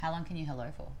How long can you hello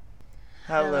for?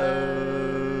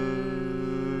 Hello.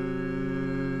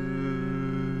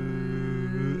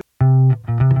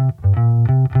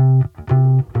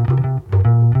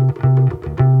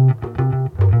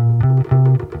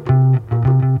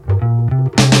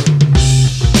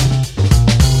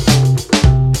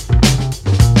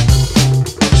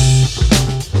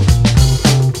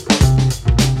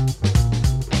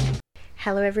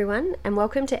 Hello everyone and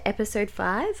welcome to episode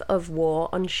 5 of War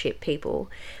on Ship People.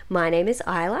 My name is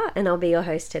Isla and I'll be your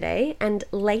host today, and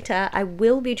later I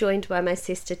will be joined by my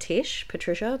sister Tish,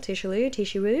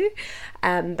 Tishaloo.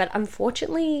 But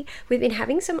unfortunately we've been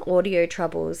having some audio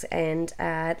troubles and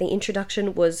the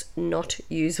introduction was not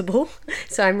usable,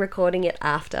 so I'm recording it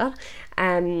after.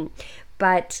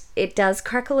 But it does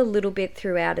crackle a little bit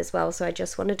throughout as well, so I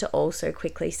just wanted to also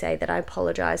quickly say that I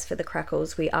apologise for the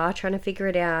crackles. We are trying to figure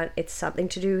it out. It's something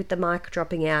to do with the mic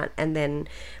dropping out and then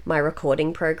my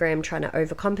recording program trying to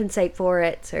overcompensate for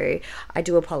it, so I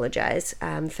do apologise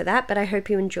for that, but I hope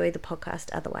you enjoy the podcast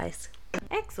otherwise.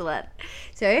 Excellent.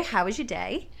 So how was your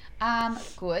day?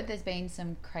 Good. There's been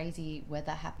some crazy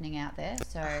weather happening out there,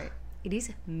 so... It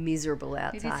is miserable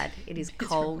outside. It is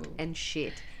cold and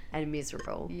shit and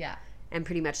miserable. Yeah. And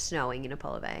pretty much snowing in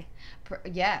Apollo Bay.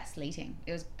 Yeah, sleeting.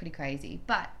 It was pretty crazy.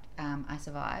 But I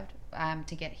survived.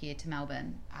 To get here to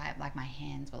Melbourne, my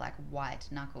hands were like white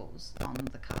knuckles on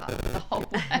the car the whole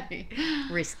way.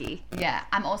 Risky. Yeah.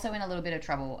 I'm also in a little bit of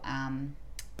trouble.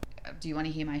 Do you want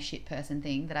to hear my shit person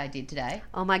thing that I did today?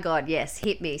 Oh my God, yes,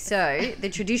 hit me. So the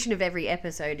tradition of every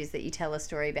episode is that you tell a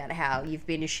story about how you've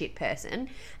been a shit person.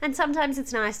 And sometimes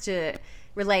it's nice to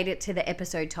relate it to the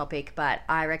episode topic, but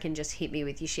I reckon just hit me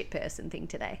with your shit person thing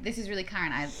today. This is really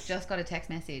current. I just got a text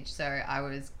message. So I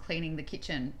was cleaning the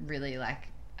kitchen really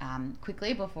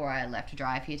quickly before I left to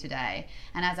drive here today,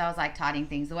 and as I was tidying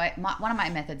things, one of my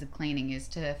methods of cleaning is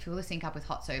to fill the sink up with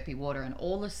hot soapy water, and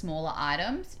all the smaller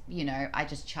items, I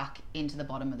just chuck into the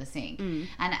bottom of the sink. And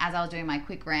as I was doing my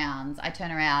quick rounds, I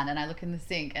turn around and I look in the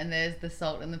sink and there's the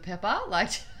salt and the pepper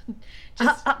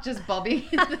just bobbing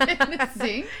in the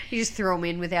sink. You just throw them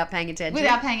in without paying attention.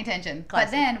 Classic.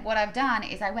 But then what I've done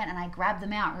is I went and I grabbed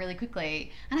them out really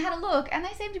quickly and I had a look and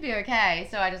they seemed to be okay.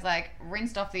 So I just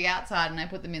rinsed off the outside and I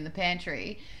put them in the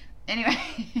pantry. Anyway,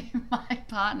 my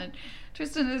partner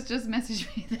Tristan has just messaged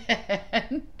me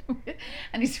then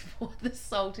and he's poured the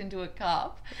salt into a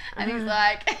cup and he's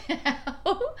like,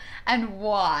 how and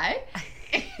why?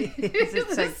 Is it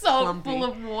so salt clumpy? Full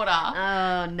of water.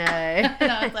 Oh no.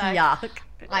 And I was like, yuck.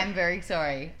 I'm very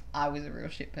sorry. I was a real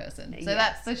shit person. So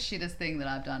that's the shittest thing that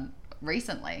I've done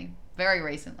recently. Very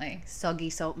recently. Soggy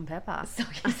salt and pepper.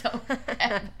 Soggy salt and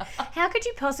pepper. How could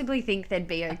you possibly think they'd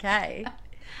be okay?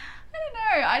 I don't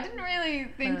know. I didn't really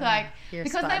think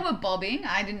because they were bobbing,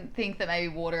 I didn't think that maybe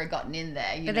water had gotten in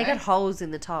there. But they got holes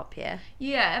in the top, yeah?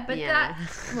 Yeah, but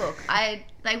look,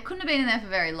 they couldn't have been in there for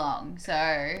very long,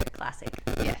 so... Classic.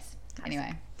 Yes.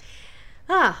 Anyway.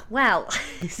 Well,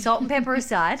 salt and pepper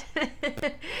aside,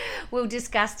 we'll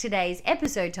discuss today's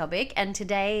episode topic, and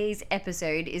today's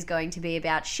episode is going to be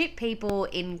about shit people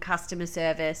in customer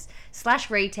service /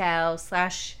 retail /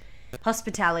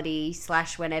 hospitality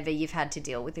 / whenever you've had to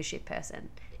deal with a shit person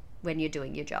when you're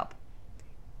doing your job,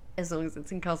 as long as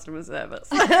it's in customer service.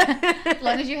 As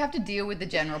long as you have to deal with the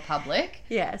general public.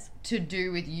 Yes. To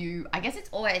do with you, I guess it's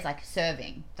always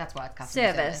serving. That's why it's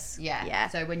customer service. Yeah.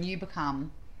 So when you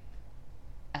become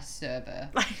a server.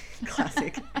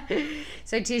 Classic.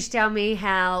 So Tish, tell me,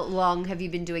 how long have you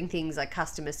been doing things like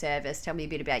customer service? Tell me a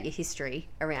bit about your history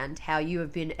around how you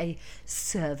have been a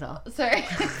server. So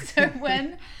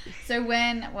when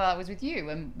it was with you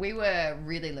when we were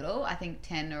really little, I think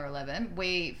 10 or 11,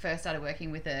 we first started working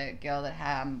with a girl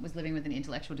that was living with an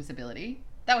intellectual disability.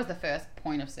 That was the first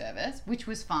point of service, which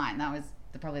was fine. That was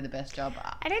probably the best job.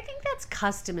 I don't think that's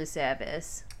customer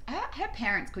service. Her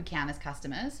parents could count as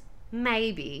customers.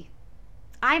 Maybe.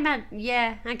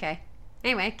 Yeah, okay.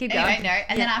 Anyway, keep going. Anyway, no.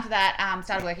 And then after that,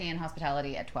 started working in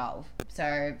hospitality at 12.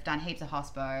 So done heaps of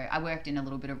hospo. I worked in a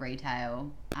little bit of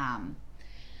retail.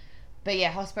 But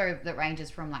yeah, hospo that ranges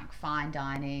from fine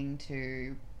dining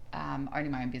to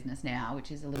owning my own business now, which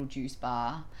is a little juice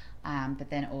bar. But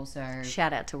then also...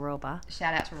 Shout out to Raw Bar.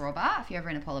 Shout out to Raw Bar if you're ever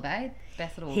in Apollo Bay.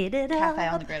 Best little Hit it cafe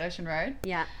up on the Great Ocean Road.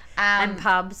 Yeah. And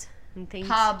pubs. And things.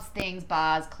 Pubs, things,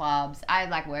 bars, clubs.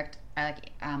 I worked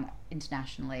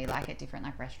internationally, at different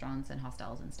restaurants and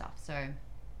hostels and stuff. So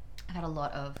I've had a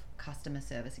lot of customer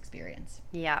service experience.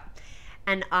 Yeah.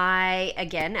 And I,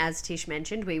 again, as Tish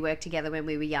mentioned, we worked together when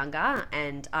we were younger,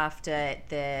 and after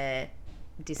the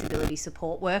disability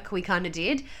support work we kind of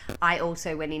did, I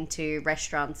also went into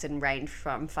restaurants and ranged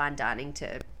from fine dining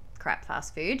to crap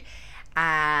fast food.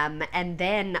 And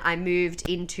then I moved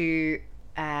into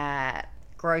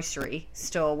grocery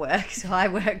store work. So I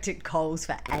worked at Coles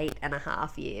for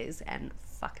 8.5 years, and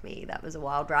fuck me, that was a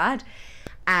wild ride.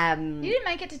 You didn't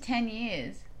make it to 10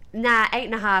 years. Nah,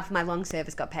 8.5. My long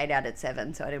service got paid out at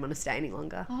 7, so I didn't want to stay any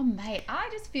longer. Oh, mate, I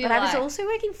just feel But I was also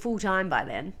working full-time by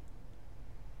then.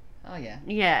 Oh, yeah.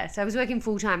 Yeah, so I was working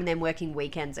full-time and then working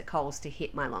weekends at Coles to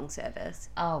hit my long service.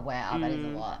 Oh, wow, that is a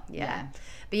lot. Yeah.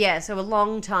 But yeah, so a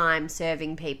long time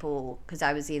serving people, because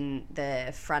I was in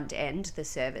the front end, the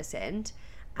service end,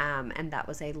 and that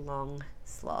was a long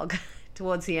slog.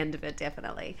 Towards the end of it,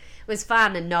 definitely. It was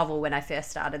fun and novel when I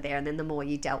first started there, and then the more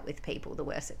you dealt with people, the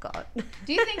worse it got.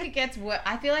 Do you think it gets worse?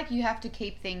 I feel like you have to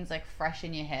keep things like fresh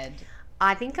in your head.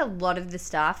 I think a lot of the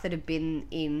staff that have been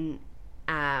in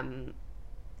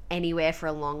anywhere for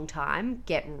a long time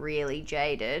get really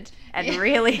jaded and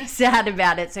really sad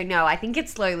about it. So no, I think it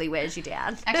slowly wears you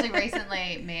down. Actually,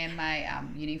 recently, me and my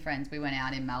uni friends, we went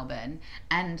out in Melbourne,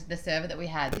 and the server that we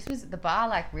had, the bar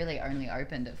like really only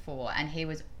opened at 4, and he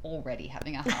was already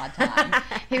having a hard time.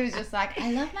 He was just like,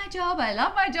 I love my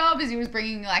job, as he was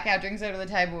bringing like our drinks over to the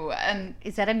table. And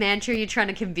is that a mantra you're trying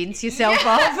to convince yourself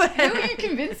of? Who are you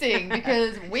convincing?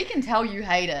 Because we can tell you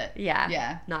hate it.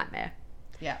 Yeah. Nightmare.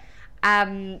 Yeah.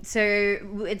 So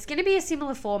it's going to be a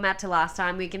similar format to last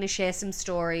time. We're going to share some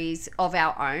stories of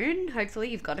our own. Hopefully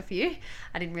you've got a few.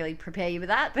 I didn't really prepare you with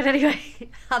that, but anyway,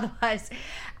 otherwise,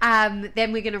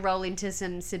 then we're going to roll into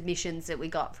some submissions that we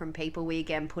got from people. We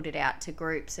again put it out to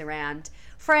groups around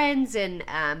friends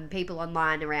and people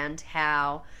online around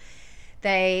how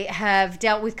they have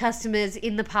dealt with customers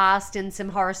in the past, and some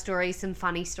horror stories, some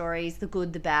funny stories, the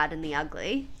good, the bad, and the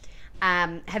ugly.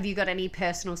 Have you got any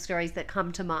personal stories that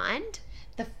come to mind?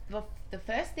 The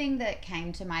first thing that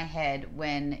came to my head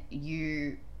when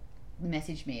you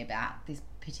messaged me about this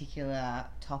particular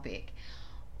topic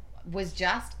was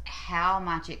just how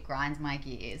much it grinds my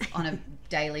gears on a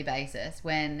daily basis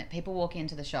when people walk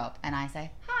into the shop and I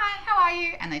say, hi, how are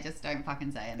you? And they just don't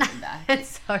fucking say anything back.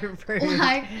 It's so rude.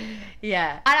 Like,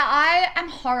 yeah. And I am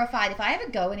horrified if I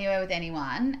ever go anywhere with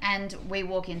anyone and we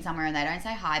walk in somewhere and they don't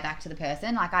say hi back to the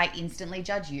person, like I instantly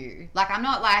judge you. Like I'm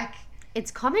not like... It's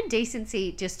common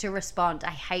decency just to respond.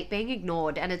 I hate being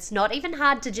ignored, and it's not even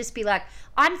hard to just be like,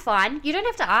 I'm fine. You don't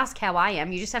have to ask how I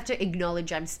am. You just have to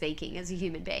acknowledge I'm speaking as a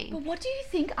human being. But what do you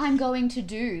think I'm going to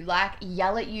do? Like,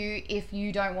 yell at you if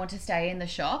you don't want to stay in the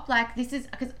shop? Like, this is...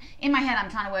 Because in my head, I'm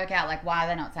trying to work out, like, why are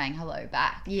they not saying hello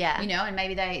back? Yeah. You know, and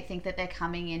maybe they think that they're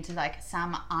coming into, like,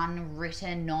 some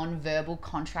unwritten, non-verbal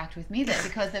contract with me that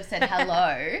because they've said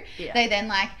hello, they then,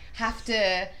 like, have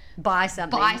to... buy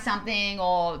something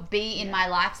or be in my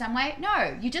life some way.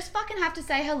 No, you just fucking have to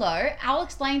say hello. I'll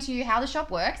explain to you how the shop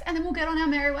works and then we'll get on our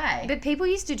merry way. But people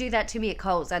used to do that to me at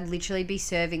Coles. I'd literally be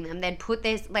serving them. They'd put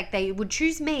their, like, they would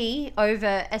choose me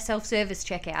over a self-service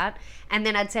checkout, and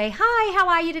then I'd say, hi, how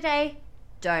are you today?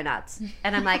 Donuts.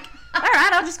 And I'm like, all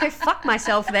right, I'll just go fuck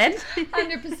myself then.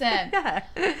 100%.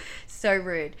 Yeah. So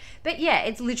rude. But yeah,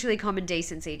 it's literally common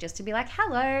decency just to be like,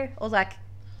 hello, or like,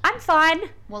 I'm fine.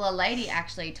 Well, a lady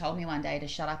actually told me one day to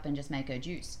shut up and just make her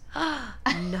juice.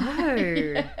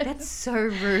 No, that's so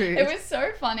rude. It was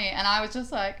so funny, and I was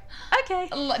just like, okay.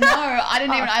 No, I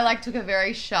didn't even. I like took a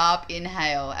very sharp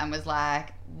inhale and was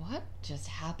like, what just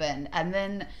happened? And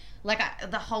then, like,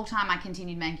 the whole time I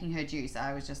continued making her juice,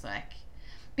 I was just like,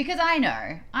 because I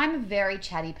know I'm a very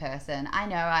chatty person. I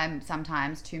know I'm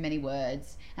sometimes too many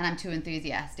words and I'm too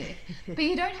enthusiastic, but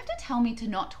you don't have to tell me to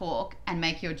not talk and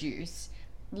make your juice.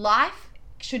 Life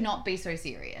should not be so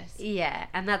serious. Yeah,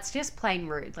 and that's just plain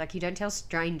rude. Like, you don't tell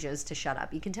strangers to shut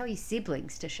up. You can tell your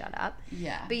siblings to shut up.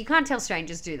 Yeah. But you can't tell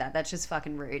strangers to do that. That's just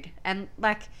fucking rude. And,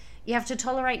 like, you have to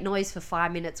tolerate noise for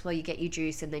 5 minutes while you get your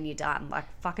juice and then you're done. Like,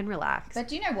 fucking relax. But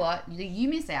do you know what? You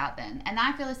miss out then. And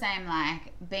I feel the same,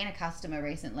 like, being a customer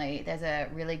recently, there's a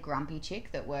really grumpy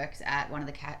chick that works at one of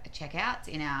the checkouts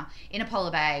in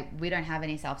Apollo Bay. We don't have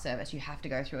any self-service. You have to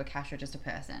go through a cash register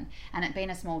person. And it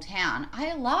being a small town,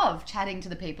 I love chatting to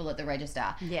the people at the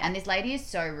register. Yeah. And this lady is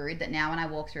so rude that now when I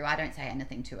walk through, I don't say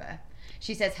anything to her.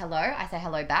 She says hello, I say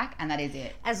hello back, and that is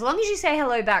it. As long as you say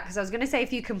hello back, because I was going to say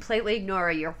if you completely ignore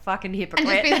her, you're a fucking hypocrite.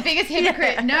 And just be the biggest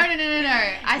hypocrite. Yeah. No.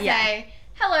 I say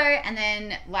hello and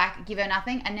then, like, give her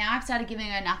nothing. And now I've started giving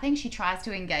her nothing. She tries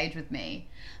to engage with me.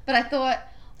 But I thought,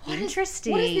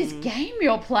 interesting. What is this game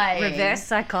you're playing? Reverse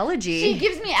psychology. She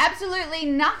gives me absolutely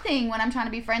nothing when I'm trying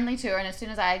to be friendly to her. And as soon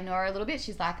as I ignore her a little bit,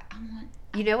 she's like,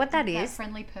 you know what that is? That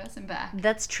friendly person back.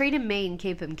 That's treat 'em mean,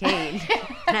 keep 'em keen.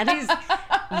 That is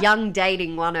young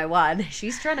dating 101.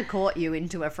 She's trying to court you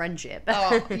into a friendship.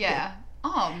 Oh, yeah.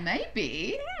 Oh,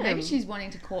 maybe. Maybe she's wanting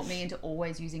to court me into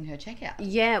always using her checkout.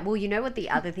 Yeah, well, you know what the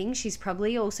other thing? She's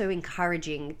probably also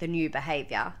encouraging the new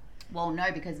behaviour. Well,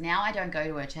 no, because now I don't go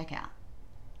to her checkout.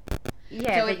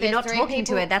 Yeah, So but if you're not there's talking to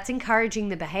people- her. That's encouraging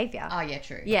the behaviour. Oh, yeah,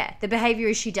 true. Yeah, the behaviour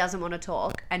is she doesn't want to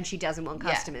talk and she doesn't want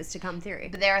customers to come through.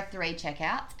 But there are 3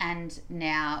 checkouts, and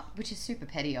now, which is super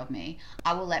petty of me,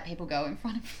 I will let people go in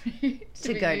front of me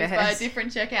To be go to used by a hers.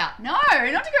 different checkout. No,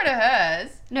 not to go to hers.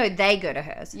 No, they go to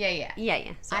hers. Yeah.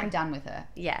 Yeah. Sorry. I'm done with her.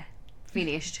 Yeah,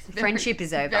 finished. Very- Friendship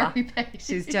is over. Very petty.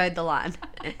 She's towed the line.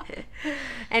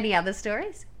 Any other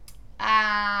stories?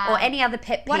 Or Or any other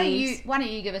pet peeves? Why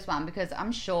don't you give us one? Because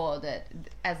I'm sure that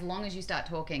as long as you start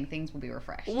talking, things will be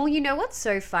refreshed. Well, you know what's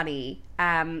so funny,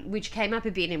 which came up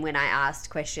a bit in when I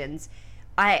asked questions,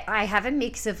 I have a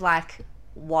mix of like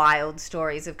wild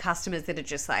stories of customers that are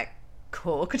just like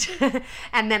cooked,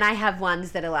 and then I have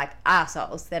ones that are like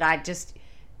arseholes that I just,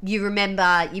 you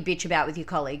remember you bitch about with your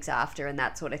colleagues after and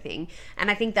that sort of thing.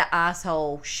 And I think the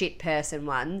arsehole shit person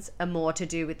ones are more to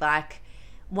do with like,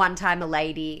 one time a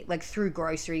lady like threw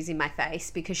groceries in my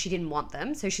face because she didn't want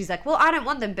them. So she's like, well, I don't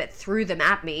want them, but threw them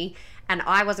at me and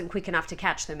I wasn't quick enough to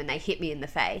catch them and they hit me in the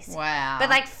face. Wow. But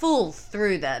like full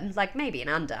through them, like maybe an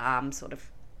underarm sort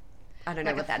of, I don't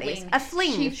know Like what a that is. fling. A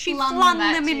fling. She flung flung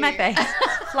them them at in my you. face.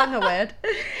 Flung a word.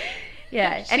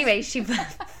 Yeah. Anyway, she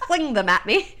flinged them at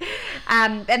me.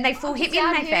 And they full hit me in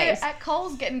Down my here face. at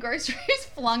Coles getting groceries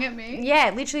flung at me.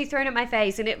 Yeah, literally thrown at my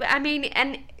face. And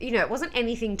it wasn't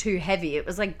anything too heavy. It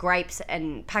was like grapes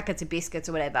and packets of biscuits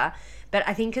or whatever. But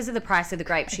I think because of the price of the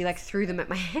grapes, she like threw them at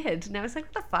my head. And I was like,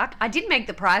 what the fuck? I did make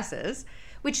the prices,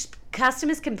 which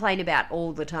customers complain about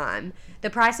all the time. The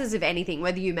prices of anything,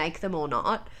 whether you make them or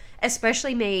not,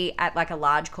 especially me at like a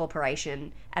large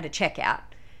corporation at a checkout.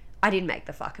 I didn't make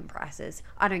the fucking prices.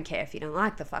 I don't care if you don't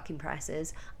like the fucking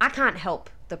prices. I can't help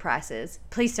the prices.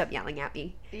 Please stop yelling at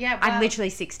me. Yeah, I'm well,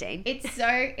 literally 16. It's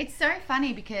so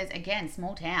funny because again,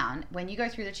 small town, when you go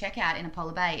through the checkout in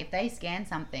Apollo Bay, if they scan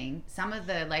something, some of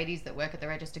the ladies that work at the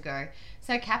register go,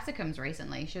 so capsicums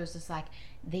recently, she was just like,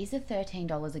 these are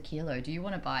 $13 a kilo. Do you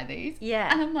want to buy these?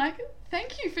 Yeah. And I'm like,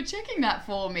 thank you for checking that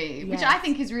for me, which Yes. I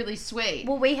think is really sweet.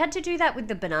 Well, we had to do that with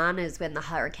the bananas when the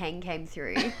hurricane came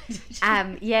through.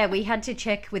 Yeah, we had to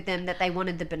check with them that they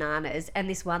wanted the bananas. And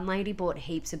this one lady bought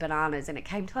heaps of bananas and it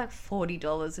came to like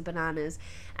 $40 of bananas.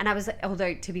 And I was like,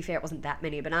 although to be fair, it wasn't that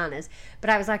many bananas. But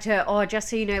I was like to her, oh, just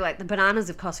so you know, like the bananas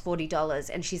have cost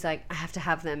 $40. And she's like, I have to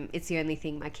have them. It's the only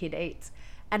thing my kid eats.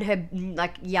 And her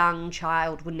like young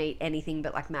child wouldn't eat anything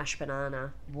but like mashed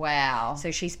banana. Wow.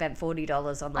 So she spent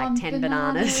 $40 on like On 10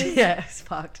 bananas. bananas. Yeah, it's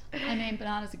fucked. I mean,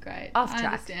 bananas are great. Off I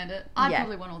track. understand it. I'd Yeah.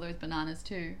 probably want all those bananas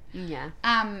too. Yeah.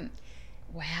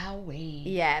 Wowee.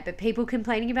 Yeah, but people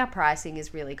complaining about pricing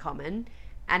is really common.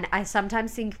 And I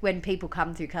sometimes think when people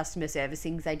come through customer service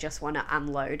things, they just want to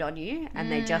unload on you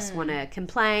and they just want to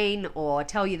complain or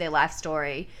tell you their life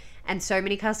story. And so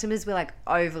many customers were like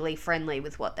overly friendly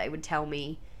with what they would tell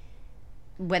me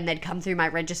when they'd come through my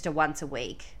register once a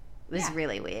week. It was Yeah.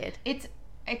 really weird. It's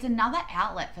another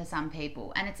outlet for some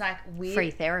people, and it's like weird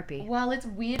Free therapy. Well, it's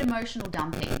weird emotional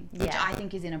dumping, which Yeah. I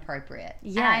think is inappropriate.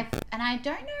 Yeah. And I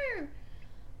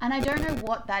don't know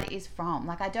what that is from.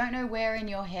 Like, I don't know where in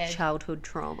your head. Childhood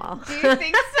trauma. Do you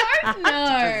think so? No.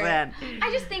 100%.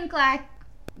 I just think like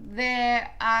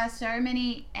there are so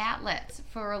many outlets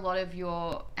for a lot of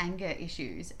your anger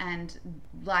issues, and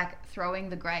like throwing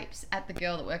the grapes at the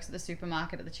girl that works at the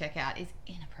supermarket at the checkout is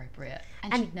inappropriate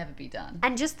and should never be done.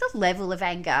 And just the level of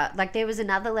anger. Like there was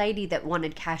another lady that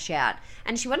wanted cash out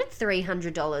and she wanted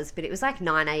 $300, but it was like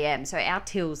 9 a.m. So our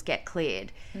tills get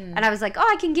cleared. And I was like, oh,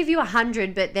 I can give you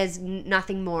 100, but there's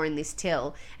nothing more in this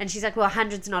till. And she's like, well,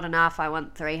 100's not enough. I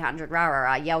want 300. Rah, rah,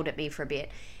 rah. Yelled at me for a bit.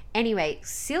 Anyway,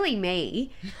 silly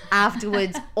me,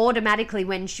 afterwards, automatically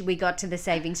when we got to the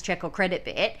savings check or credit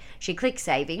bit, she clicked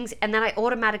savings, and then I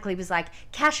automatically was like,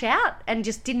 cash out, and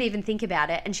just didn't even think about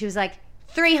it. And she was like,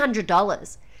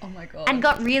 $300. Oh my God. And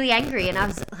got really angry. And I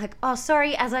was like, oh,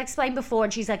 sorry, as I explained before.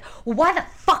 And she's like, well, why the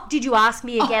fuck did you ask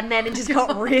me again then? And just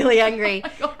got really angry.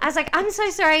 God. I was like, I'm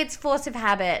so sorry. It's force of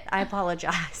habit. I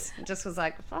apologize. And just was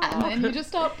like, fuck. And then you just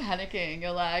start panicking.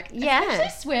 You're like, Yeah.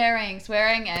 especially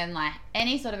swearing and like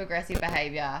any sort of aggressive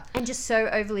behavior. And just so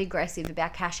overly aggressive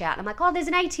about cash out. I'm like, oh, there's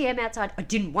an ATM outside. I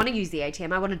didn't want to use the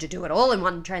ATM. I wanted to do it all in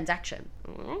one transaction.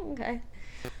 Oh, okay.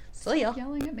 See ya.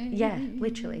 Yelling at me. Yeah,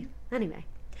 literally. Anyway.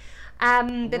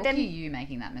 But Rookie then, you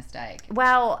making that mistake.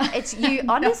 well, it's you.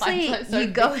 Honestly, no, I'm so you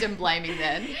go. victim blaming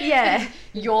then. Yeah.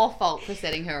 Your fault for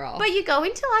setting her off. But you go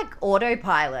into like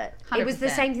autopilot. It was the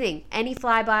 100%. same thing. Any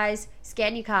flybys,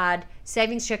 scan your card,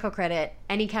 savings check or credit,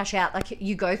 any cash out. Like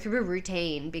you go through a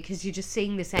routine because you're just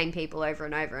seeing the same people over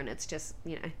and over, and it's just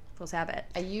force habit.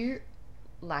 Are you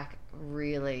like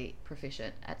really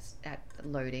proficient at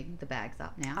loading the bags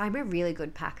up now? I'm a really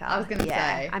good packer. I was going to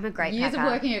say. I'm a great years packer.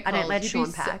 of working at I don't Coles, let you'd Sean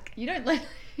be pack. You don't let...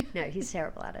 No, he's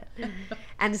terrible at it.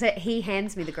 And so he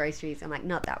hands me the groceries. I'm like,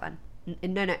 not that one.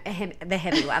 No, the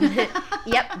heavy one.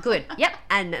 Yep, good. Yep,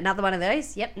 and another one of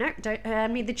those. Yep, no, don't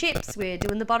hand me the chips. We're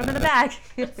doing the bottom of the bag.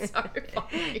 So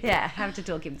funny. Yeah, I have to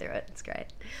talk him through it. It's great.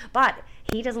 But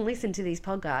he doesn't listen to these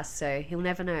podcasts, so he'll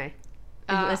never know.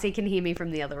 Unless he can hear me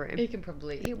from the other room. He'll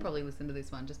probably listen to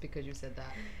this one just because you said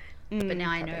that. But now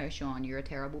I know, Sean, you're a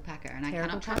terrible packer, and I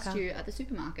cannot trust you at the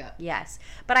supermarket. Yes,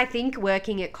 but I think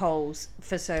working at Coles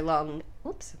for so long...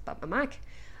 Oops, bumped my mic.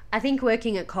 I think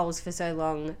working at Coles for so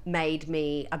long made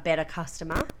me a better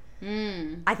customer.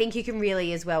 I think you can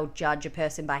really as well judge a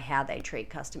person by how they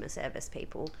treat customer service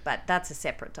people, but that's a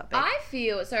separate topic. I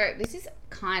feel, so this is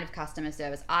kind of customer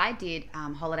service. I did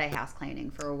holiday house cleaning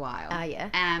for a while. Yeah.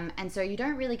 And so you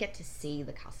don't really get to see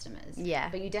the customers. Yeah.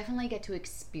 But you definitely get to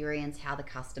experience how the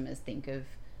customers think of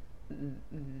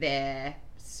their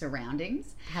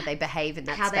surroundings. How they behave in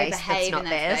that how space they behave that's not in that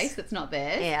theirs. space that's not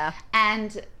theirs. Yeah.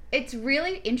 And it's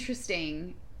really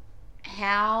interesting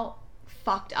how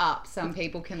fucked up some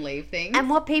people can leave things. And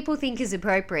what people think is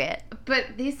appropriate.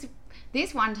 But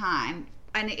this one time,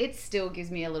 and it still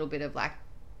gives me a little bit of like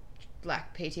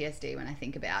PTSD when I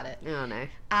think about it. Oh no.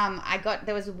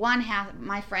 There was one house,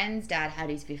 my friend's dad had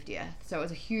his 50th, so it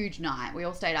was a huge night. We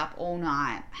all stayed up all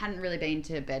night, hadn't really been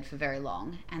to bed for very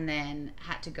long, and then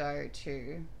had to go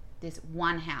to this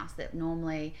one house that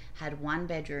normally had one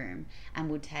bedroom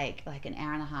and would take like an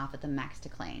hour and a half at the max to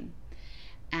clean.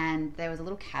 And there was a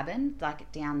little cabin like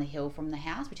down the hill from the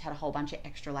house which had a whole bunch of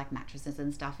extra like mattresses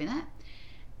and stuff in it.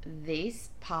 This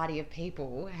party of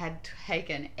people had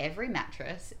taken every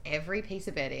mattress, every piece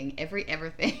of bedding,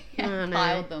 everything and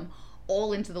piled them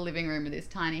all into the living room of this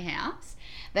tiny house.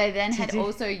 They then had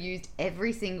also used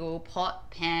every single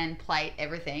pot, pan, plate,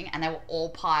 everything, and they were all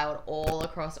piled all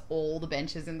across all the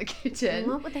benches in the kitchen.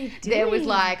 What were they doing? There was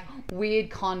like weird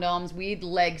condoms, weird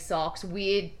leg socks,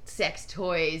 weird sex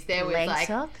toys. There was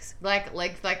socks?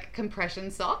 like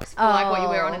compression socks for like what you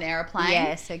wear on an aeroplane.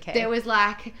 Yes, okay. There was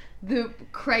like the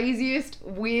craziest,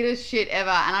 weirdest shit ever,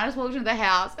 and I just walked into the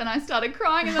house and I started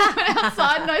crying, and then I went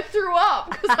outside and I threw up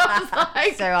because I was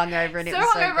like so hungover, and it was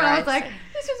so hungover, and I was like,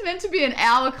 this was meant to be an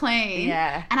hour clean.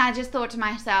 Yeah. And I just thought to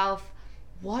myself,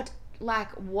 what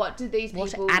did these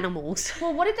people... What animals?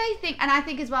 Well, what did they think? And I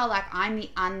think as well, like, I'm the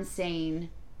unseen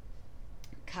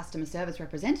customer service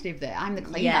representative there. I'm the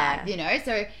cleaner, you know?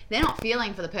 So they're not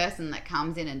feeling for the person that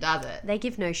comes in and does it. They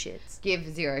give no shits. Give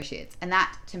zero shits. And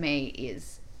that, to me,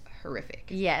 is horrific.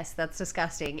 Yes, that's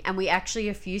disgusting. And we actually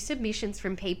a few submissions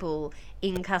from people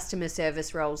in customer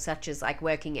service roles, such as like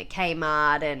working at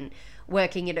Kmart and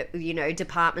working at, you know,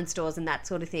 department stores and that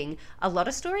sort of thing. A lot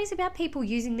of stories about people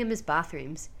using them as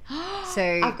bathrooms.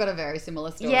 So I've got a very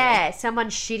similar story. Yeah, someone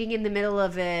shitting in the middle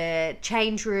of a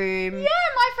change room. Yeah,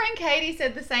 my friend Katie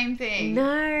said the same thing.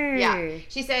 No. Yeah.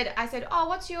 She said, I said, oh,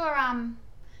 what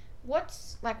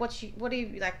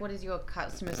is your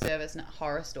customer service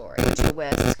horror story? What's your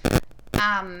worst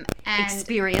And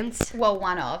experience? Well,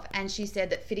 one of, and she said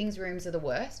that fittings rooms are the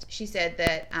worst. She said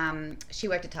that she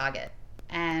worked at Target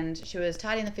and she was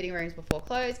tidying the fitting rooms before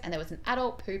close, and there was an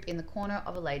adult poop in the corner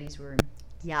of a ladies' room.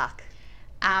 Yuck.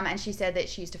 And she said that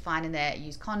she used to find in there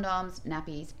used condoms,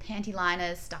 nappies, panty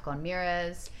liners, stuck on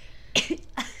mirrors.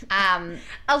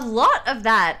 A lot of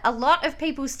that. A lot of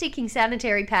people sticking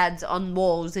sanitary pads on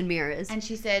walls and mirrors. And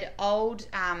she said old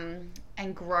and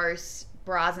gross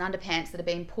bras and underpants that have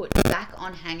been put back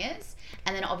on hangers,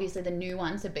 and then obviously the new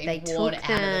ones have been worn out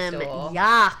of the store.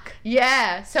 Yuck.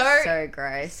 Yeah. So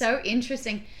gross. So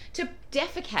interesting. To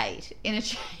defecate in a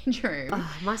change room.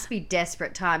 Oh, must be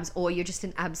desperate times, or you're just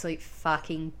an absolute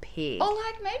fucking pig. Or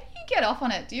like maybe you get off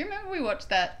on it. Do you remember we watched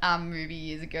that movie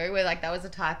years ago where like that was a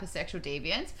type of sexual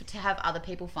deviance to have other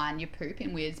people find your poop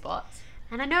in weird spots?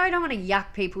 And I know I don't want to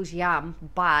yuck people's yum,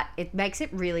 but it makes it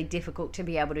really difficult to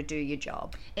be able to do your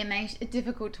job. It makes it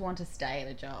difficult to want to stay at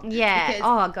a job. Yeah.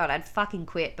 Oh, God, I'd fucking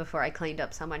quit before I cleaned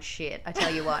up someone's shit. I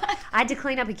tell you what. I had to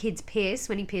clean up a kid's piss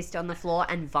when he pissed on the floor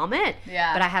and vomit.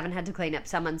 Yeah. But I haven't had to clean up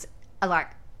someone's, like,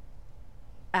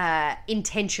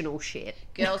 intentional shit.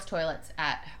 girls' toilets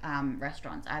at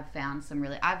restaurants. I've found some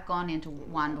really. I've gone into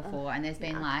one before, and there's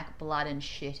been like blood and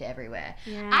shit everywhere.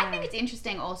 Yeah. I think it's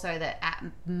interesting also that at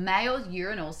males'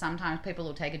 urinals, sometimes people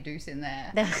will take a deuce in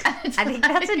there. I think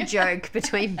that's a joke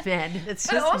between men. It's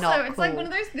just also, not cool. it's like one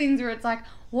of those things where it's like,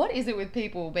 what is it with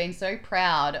people being so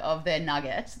proud of their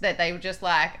nuggets that they would just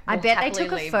like? I bet they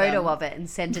took a photo of it and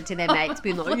sent it to their mates,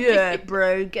 being like, "Yeah,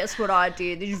 bro, guess what I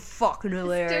did? This is fucking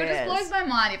hilarious." Dude, it just blows my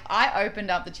mind. If I opened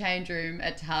up the change room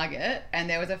at Target and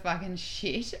there was a fucking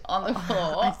shit on the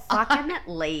floor, I'd fucking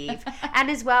leave. And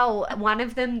as well, one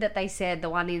of them that they said, the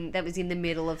one that was in the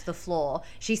middle of the floor,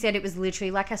 she said it was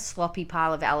literally like a sloppy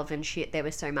pile of elephant shit. There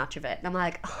was so much of it, and I'm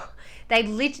like, oh, they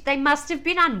must have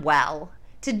been unwell.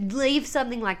 To leave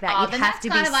something like that, you'd have to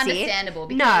be sick. That's kind of understandable.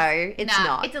 No, it's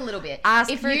not. It's a little bit.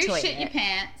 Ask if for a you toilet. shit your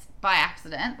pants by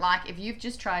accident, like if you've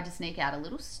just tried to sneak out a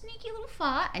little sneaky little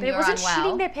fart and But you're it wasn't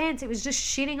unwell, shitting their pants, it was just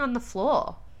shitting on the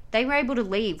floor. They were able to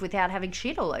leave without having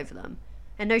shit all over them.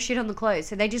 And no shit on the clothes.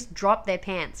 So they just dropped their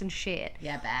pants and shit.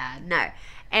 yeah, bad. No.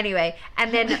 Anyway,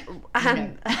 and then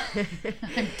I'm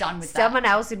done with that. someone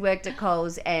else had worked at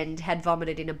Coles and had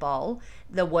vomited in a bowl.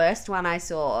 The worst one I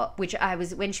saw, which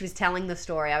when she was telling the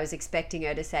story, I was expecting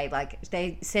her to say, like,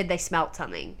 they said they smelt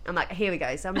something. I'm like, here we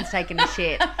go, someone's taking a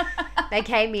shit. They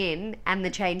came in and the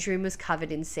change room was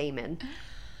covered in semen.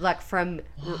 Like from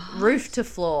roof to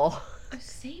floor. Oh,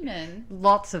 semen?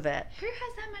 Lots of it. Who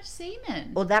has that much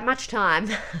semen? Or that much time.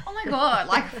 Oh my god!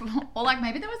 Or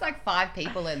maybe there was like 5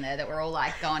 people in there that were all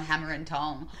like going hammer and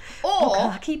tong, or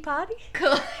Bukkake party?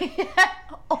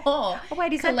 or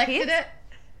wait, is that collected kids? it.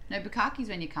 No, bukkake's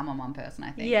when you come on one person,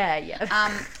 I think. Yeah.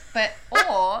 But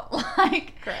or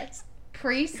like Gross.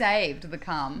 pre-saved the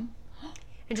cum.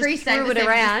 And just threw it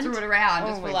around. Just threw it around. Oh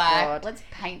just my for like, God. let's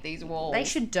paint these walls. They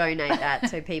should donate that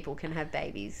so people can have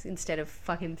babies instead of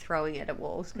fucking throwing it at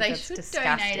walls. They that's should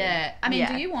disgusting. donate it. I mean,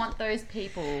 Yeah. do you want those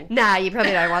people? Nah, you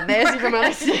probably don't want theirs, if I'm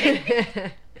honest.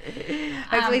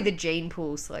 Hopefully the gene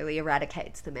pool slowly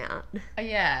eradicates them out.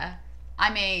 Yeah.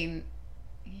 I mean,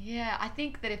 yeah, I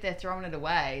think that if they're throwing it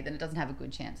away, then it doesn't have a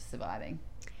good chance of surviving.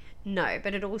 No,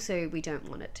 but it also, we don't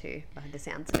want it to, by the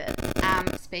sounds of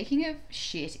it. Speaking of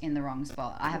shit in the wrong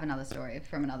spot, I have another story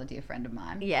from another dear friend of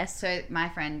mine. Yes. So my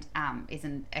friend is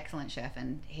an excellent chef,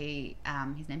 and he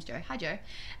his name's Joe. Hi, Joe.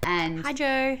 And Hi,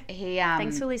 Joe. he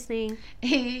Thanks for listening.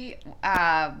 He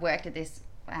worked at this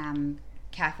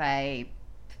cafe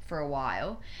for a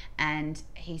while, and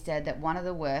he said that one of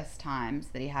the worst times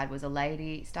that he had was a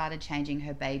lady started changing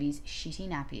her baby's shitty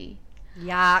nappy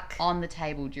Yuck. on the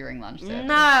table during lunch service.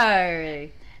 No.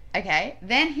 Okay,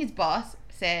 then his boss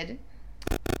said,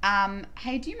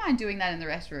 hey, do you mind doing that in the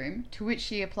restroom? To which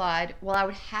she replied,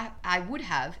 well, I would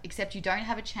have, except you don't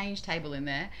have a change table in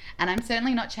there, and I'm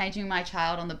certainly not changing my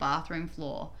child on the bathroom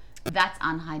floor. That's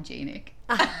unhygienic.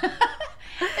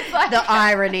 It's like, The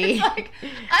irony. it's like,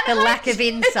 The lack of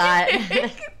insight.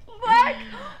 Like,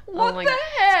 what my the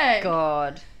heck?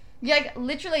 God. Yeah, like,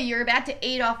 literally, you're about to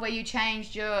eat off where you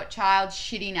changed your child's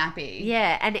shitty nappy.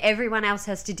 Yeah, and everyone else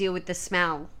has to deal with the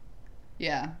smell.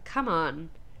 Yeah. Come on.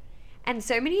 And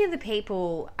so many of the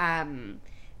people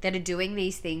that are doing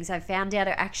these things, I've found out,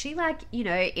 are actually like, you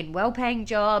know, in well-paying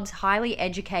jobs, highly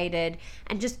educated,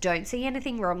 and just don't see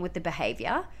anything wrong with the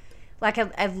behavior. Like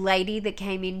a lady that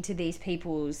came into these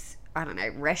people's, I don't know,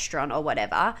 restaurant or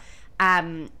whatever,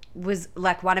 was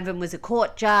like, one of them was a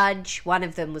court judge, one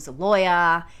of them was a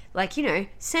lawyer, like, you know,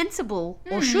 sensible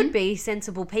or should be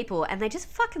sensible people, and they just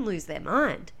fucking lose their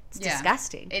mind. It's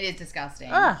disgusting. It is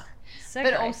disgusting. Ugh. So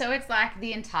But gross. also it's like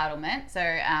the entitlement. So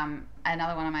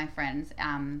another one of my friends,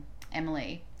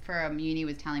 Emily from uni,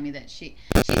 was telling me that she's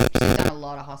done a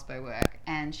lot of hospo work,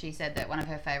 and she said that one of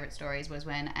her favourite stories was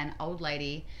when an old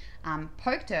lady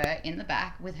poked her in the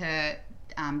back with her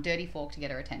dirty fork to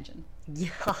get her attention. Yeah.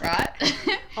 Right?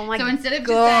 Oh my So instead of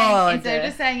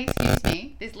just saying, excuse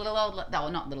me, this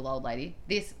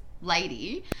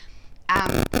lady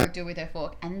poked her with her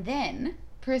fork and then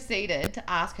proceeded to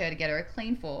ask her to get her a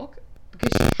clean fork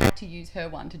because she had to use her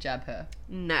one to jab her.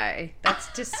 No,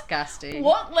 that's disgusting.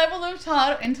 What level of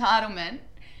entitlement?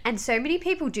 And so many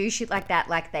people do shit like that.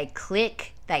 Like, they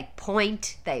click, they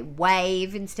point, they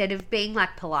wave instead of being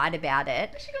like polite about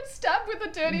it. She got stabbed with a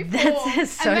dirty That's fork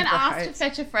so and then asked to gross.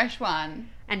 fetch a fresh one.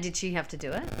 And did she have to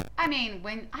do it? I mean,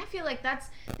 when I feel like this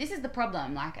is the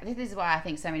problem. Like, this is why I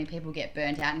think so many people get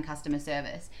burnt out in customer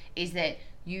service, is that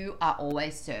you are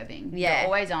always serving. Yeah. You're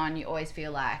always on. You always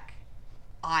feel like,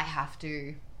 I have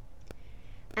to.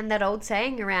 And that old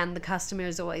saying around the customer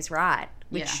is always right,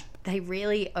 which Yeah. they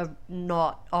really are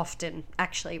not often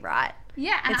actually right.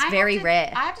 Yeah, and it's very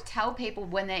rare. I have to tell people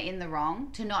when they're in the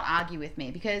wrong to not argue with me,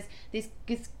 because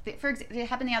for example, it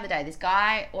happened the other day. This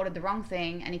guy ordered the wrong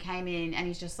thing, and he came in and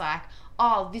he's just like,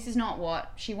 "Oh, this is not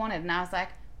what she wanted," and I was like,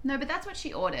 "No, but that's what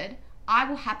she ordered. I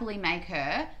will happily make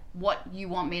her what you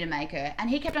want me to make her." And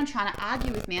he kept on trying to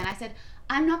argue with me, and I said,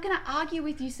 "I'm not going to argue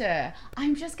with you, sir.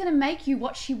 I'm just going to make you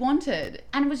what she wanted,"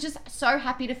 and was just so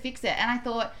happy to fix it. And I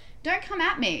thought, don't come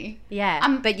at me.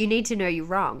 Yeah, but you need to know you're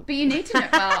wrong. But you need to know.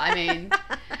 Well, I mean,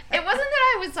 it wasn't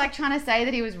that I was like trying to say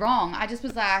that he was wrong. I just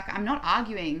was like, I'm not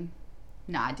arguing.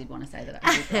 No, I did want to say that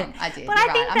I was wrong. I did. But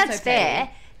I think that's fair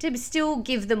to still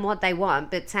give them what they want,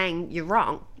 but saying you're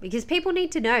wrong. Because people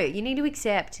need to know. You need to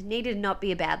accept. You need to not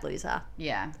be a bad loser.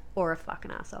 Yeah. Or a fucking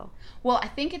asshole. Well, I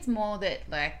think it's more that,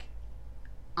 like,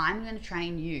 I'm going to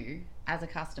train you as a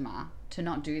customer to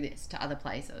not do this to other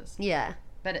places. Yeah.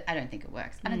 But I don't think it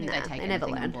works. I don't think they take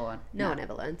anything on board. No one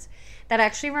ever learns. That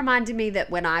actually reminded me that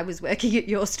when I was working at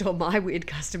your store, my weird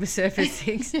customer service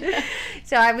things.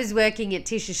 So I was working at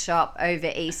Tish's shop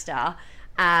over Easter,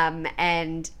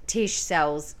 and Tish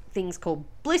sells things called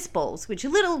bliss balls, which are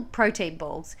little protein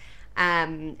balls,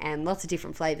 and lots of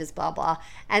different flavors, blah, blah.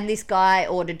 And this guy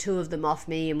ordered 2 of them off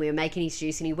me, and we were making his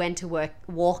juice, and he went to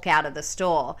walk out of the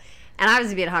store. And I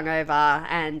was a bit hungover,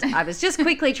 and I was just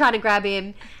quickly trying to grab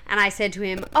him. And I said to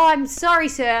him, "Oh, I'm sorry,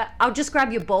 sir. I'll just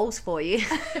grab your balls for you."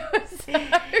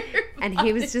 And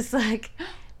he was just like,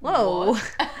 "Whoa."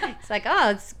 It's like,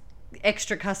 "Oh, it's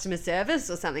extra customer service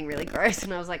or something really gross."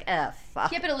 And I was like, "Oh,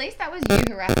 fuck." Yeah, but at least that was you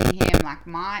harassing him. Like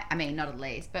not at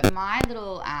least, but my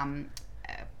little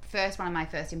one of my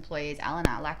first employees,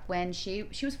 Eleanor, like when she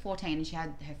was 14 and she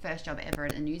had her first job ever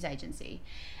at a news agency.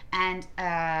 And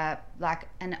like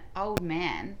an old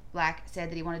man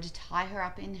said that he wanted to tie her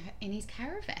up in his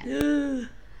caravan.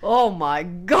 Oh my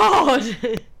god!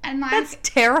 And that's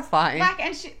terrifying.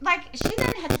 She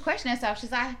then had to question herself.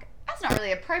 She's like, "That's not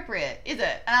really appropriate, is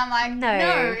it?" And I'm like,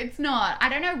 "No, it's not." I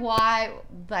don't know why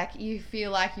you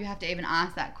feel like you have to even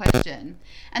ask that question.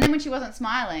 And then when she wasn't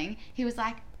smiling, he was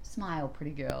like, "Smile,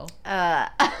 pretty girl."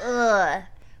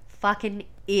 Fucking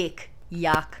ick,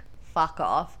 yuck. Fuck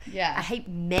off. Yeah. I hate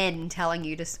men telling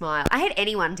you to smile. I hate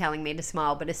anyone telling me to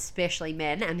smile, but especially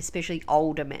men, and especially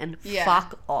older men. Yeah.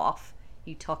 Fuck off,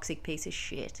 you toxic piece of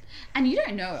shit. And you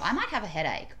don't know. I might have a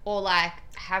headache or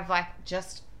have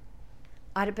just...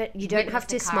 I bet you don't have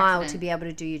to smile to be able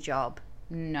to do your job.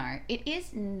 No. It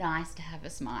is nice to have a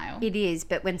smile. It is,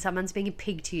 but when someone's being a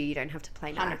pig to you, you don't have to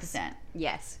play nice. 100%.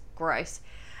 Yes. Gross.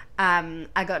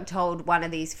 I got told one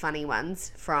of these funny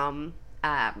ones from...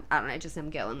 I don't know, just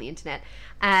some girl on the internet.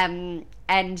 And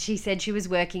she said she was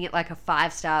working at a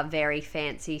 5-star, very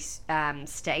fancy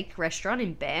steak restaurant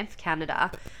in Banff,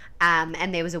 Canada.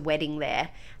 And there was a wedding there.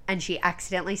 And she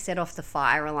accidentally set off the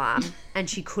fire alarm and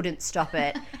she couldn't stop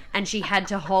it. And she had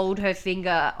to hold her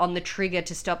finger on the trigger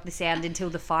to stop the sound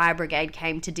until the fire brigade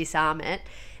came to disarm it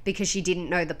because she didn't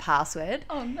know the password.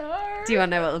 Oh, no. Do you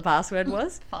want to know what the password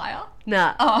was? Fire?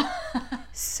 No. Oh.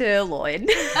 Sirloin.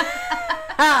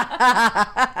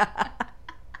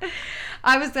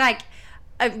 I was like,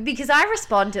 because I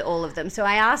respond to all of them. So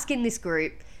I ask in this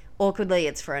group, awkwardly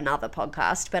it's for another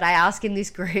podcast, but I ask in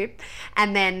this group,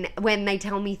 and then when they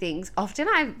tell me things, often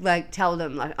I tell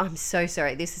them I'm so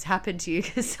sorry this has happened to you,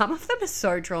 because some of them are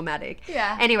so traumatic.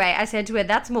 Yeah. Anyway, I said to her,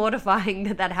 that's mortifying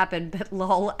that happened, but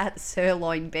lol at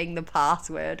sirloin being the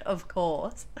password, of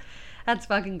course. That's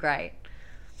fucking great.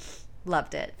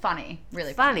 Loved it. Funny.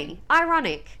 Really funny.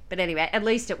 Ironic. But anyway, at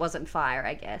least it wasn't fire,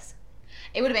 I guess.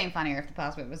 It would have been funnier if the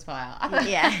password was fire.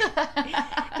 Yeah.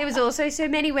 There was also so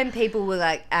many when people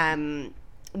were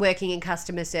working in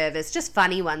customer service, just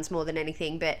funny ones more than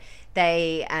anything, but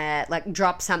they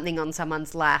dropped something on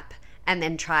someone's lap and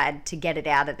then tried to get it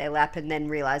out of their lap and then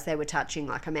realised they were touching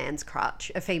a man's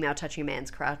crutch, a female touching a man's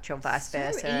crutch or vice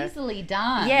versa. So easily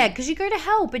done. Yeah, because you go to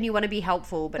help and you want to be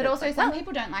helpful. But also some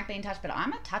people don't like being touched, but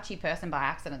I'm a touchy person by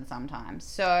accident sometimes.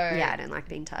 So yeah, I don't like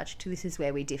being touched. This is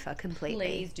where we differ completely.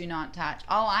 Please do not touch.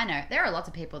 Oh, I know. There are lots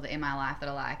of people in my life that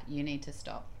are like, you need to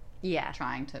stop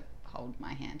trying to hold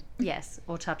my hand. Yes,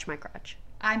 or touch my crutch.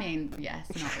 I mean, yes,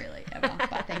 not really, ever,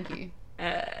 but thank you.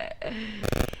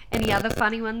 Any other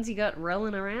funny ones you got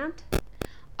rolling around?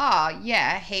 Oh,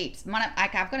 yeah, heaps.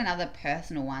 I've got another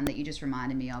personal one that you just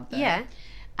reminded me of, though. Yeah.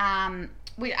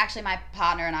 Actually, my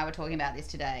partner and I were talking about this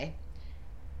today.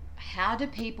 How do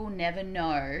people never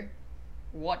know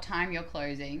what time you're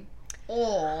closing?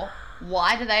 Or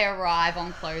why do they arrive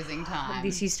on closing time?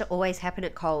 This used to always happen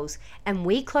at Coles. And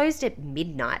we closed at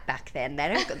midnight back then.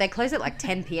 They close at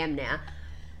 10 p.m. now.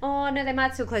 Oh, no, they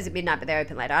might still close at midnight, but they're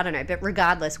open later. I don't know. But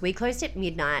regardless, we closed at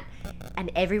midnight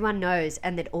and everyone knows,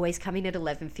 and they'd always come in at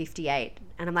 11:58.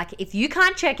 And I'm like, if you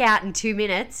can't check out in 2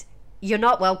 minutes, you're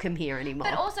not welcome here anymore.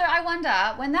 But also, I wonder,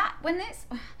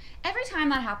 every time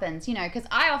that happens, you know, because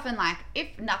I often, like,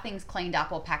 if nothing's cleaned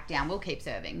up or packed down, we'll keep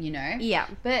serving, you know? Yeah.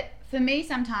 But for me,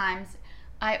 sometimes,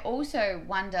 I also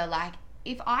wonder, like,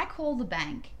 if I call the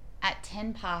bank at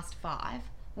 5:10,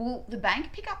 will the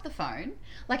bank pick up the phone?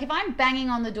 Like, if I'm banging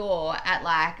on the door at,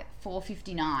 like,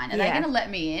 4:59, are they going to let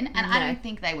me in? And I don't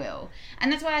think they will.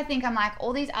 And that's why I think I'm like,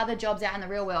 all these other jobs out in the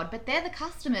real world, but they're the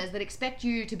customers that expect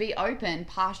you to be open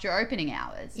past your opening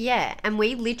hours. Yeah, and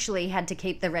we literally had to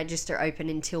keep the register open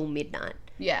until midnight.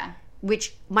 Yeah.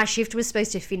 Which my shift was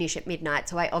supposed to finish at midnight,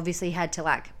 so I obviously had to,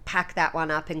 like, pack that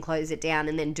one up and close it down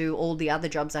and then do all the other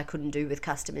jobs I couldn't do with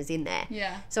customers in there.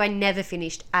 Yeah. So I never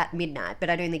finished at midnight, but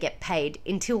I'd only get paid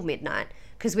until midnight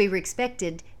because we were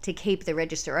expected to keep the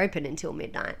register open until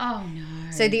midnight. Oh,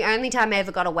 no. So the only time I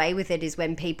ever got away with it is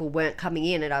when people weren't coming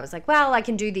in and I was like, well, I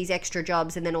can do these extra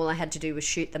jobs, and then all I had to do was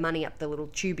shoot the money up the little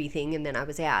tubey thing and then I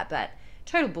was out. But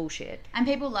total bullshit. And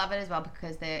people love it as well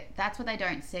because that's what they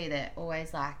don't see. They're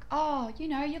always like, oh, you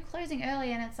know, you're closing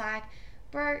early. And it's like,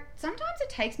 bro, sometimes it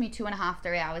takes me 2.5,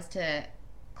 3 hours to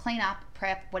clean up,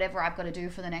 prep, whatever I've got to do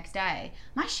for the next day.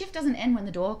 My shift doesn't end when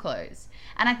the door closes.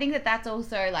 And I think that that's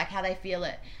also, like, how they feel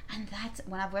it. And that's,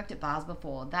 when I've worked at bars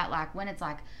before, that, like, when it's,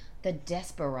 like, the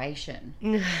desperation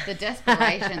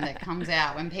that comes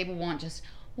out when people want just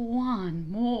one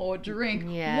more drink.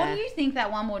 Yeah. What do you think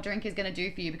that one more drink is going to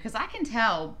do for you? Because I can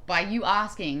tell by you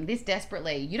asking this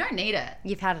desperately, you don't need it.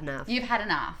 You've had enough. You've had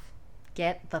enough.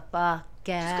 Get the fuck out of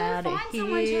here. Just go find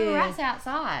someone to harass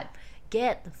outside.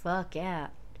 Get the fuck out.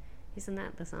 Isn't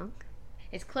that the song?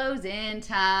 It's closing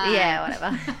time. Yeah,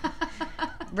 whatever.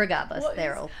 Regardless,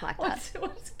 they're all like that.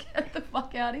 What's get the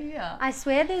fuck out of here? I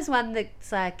swear there's one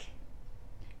that's like...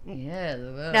 Yeah.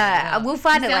 No, we'll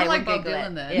find it later. Like we'll Bob Google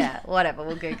Dylan it. then. Yeah, whatever.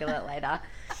 We'll Google it later.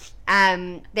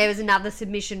 There was another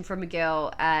submission from a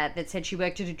girl that said she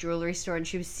worked at a jewellery store and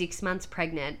she was 6 months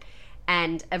pregnant,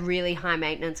 and a really high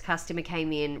maintenance customer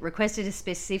came in, requested a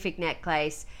specific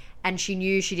necklace, and she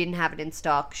knew she didn't have it in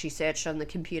stock. She searched on the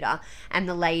computer and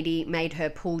the lady made her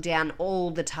pull down all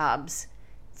the tubs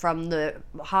from the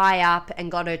high up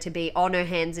and got her to be on her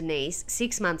hands and knees,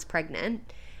 6 months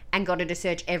pregnant, and got her to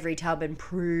search every tub and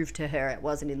prove to her it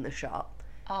wasn't in the shop.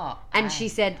 Oh, and she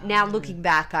said, now looking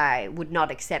back, I would not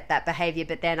accept that behaviour,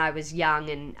 but then I was young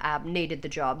and needed the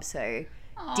job, so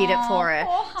did it for her.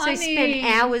 So spent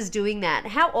hours doing that.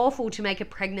 How awful to make a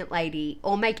pregnant lady,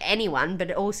 or make anyone,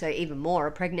 but also even more,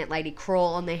 a pregnant lady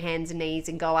crawl on their hands and knees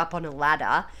and go up on a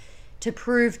ladder to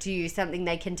prove to you something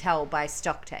they can tell by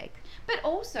stock take. But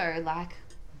also, like,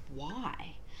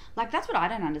 why? Like, that's what I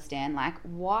don't understand. Like,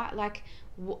 why? Like,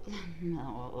 I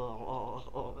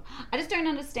just don't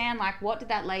understand, like, what did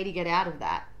that lady get out of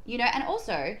that? You know, and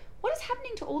also, what is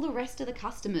happening to all the rest of the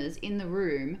customers in the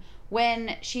room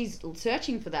when she's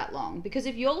searching for that long? Because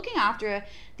if you're looking after her,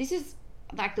 this is,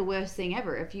 like, the worst thing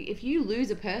ever. If you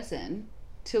lose a person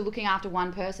to looking after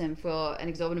one person for an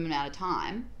exorbitant amount of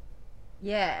time...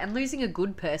 Yeah, and losing a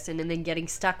good person and then getting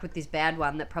stuck with this bad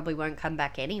one that probably won't come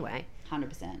back anyway.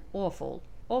 100%. Awful.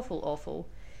 Awful, awful.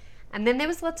 And then there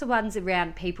was lots of ones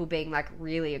around people being, like,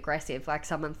 really aggressive. Like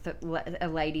a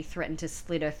lady threatened to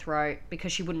slit her throat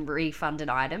because she wouldn't refund an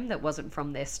item that wasn't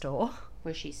from their store.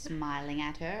 Was she smiling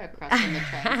at her across from the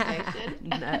train station?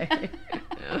 No.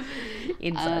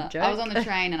 Inside joke. I was on the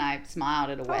train and I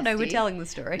smiled at a Westie. Oh, no, we're telling the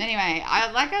story. Anyway,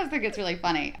 I think it's really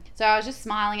funny. So I was just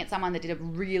smiling at someone that did a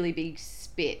really big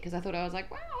spit because I thought, I was like,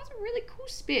 wow, that was a really cool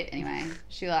spit. Anyway,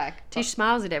 she Tish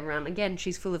smiles at everyone. Again,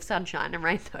 she's full of sunshine and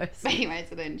rainbows. Anyway,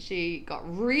 so then she got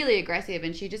really aggressive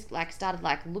and she just, like, started,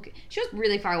 like, looking. She was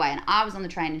really far away and I was on the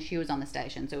train and she was on the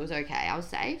station, so it was okay. I was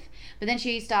safe. But then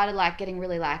she started, like, getting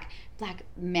really, like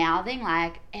mouthing,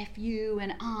 like, F you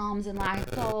and arms and, like,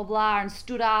 blah, blah, blah, and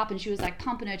stood up and she was, like,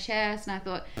 pumping her chest. And I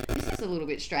thought, this is a little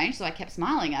bit strange. So I kept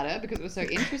smiling at her because it was so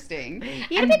interesting.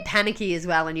 You're a bit panicky as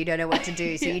well and you don't know what to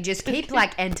do. So you just keep,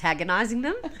 like, antagonizing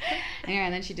them. Anyway,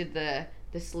 and then she did the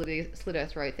slit her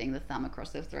throat thing, the thumb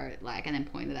across her throat, like, and then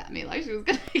pointed at me like she was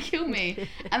going to kill me.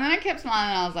 And then I kept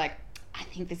smiling and I was like, I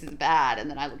think this is bad.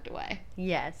 And then I looked away.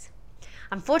 Yes.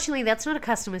 Unfortunately, that's not a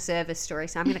customer service story,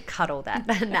 so I'm going to cut all that.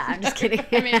 Nah, I'm just kidding.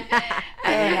 I mean,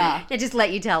 fair enough. I just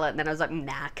let you tell it, and then I was like,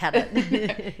 nah, cut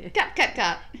it.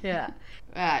 Cut. Yeah.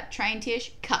 Train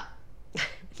Tish, cut.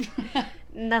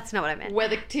 That's not what I meant.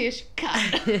 Weather Tish,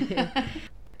 cut.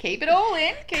 Keep it all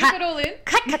in. It all in.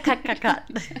 Cut.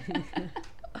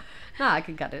 No, I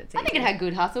can cut it. I think it had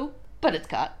good hustle, but it's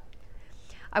cut.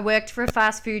 I worked for a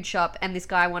fast food shop and this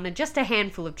guy wanted just a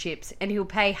handful of chips and he'll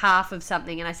pay half of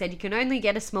something. And I said, you can only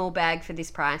get a small bag for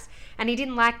this price. And he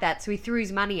didn't like that, so he threw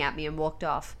his money at me and walked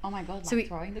off. Oh my God, So like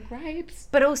throwing the grapes.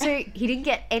 But also, he didn't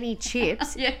get any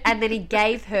chips. Yeah. And then he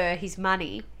gave her his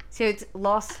money. So it's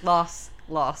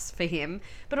loss for him.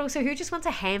 But also, who just wants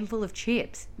a handful of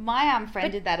chips? My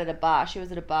friend did that at a bar. She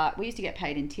was at a bar. We used to get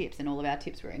paid in tips, and all of our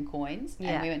tips were in coins.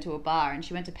 Yeah. And we went to a bar, and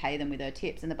she went to pay them with her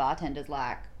tips, and the bartender's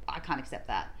like, I can't accept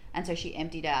that. And so she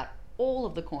emptied out all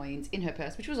of the coins in her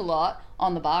purse, which was a lot,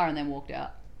 on the bar, and then walked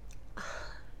out.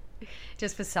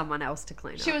 Just for someone else to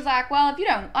clean up. She was like, well, if you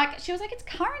don't, like, she was like, it's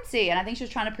currency. And I think she was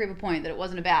trying to prove a point that it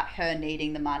wasn't about her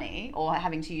needing the money or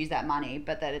having to use that money,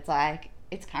 but that it's like,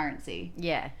 it's currency.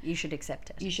 Yeah, you should accept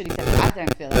it. You should accept it. I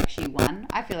don't feel like she won.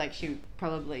 I feel like she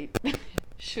probably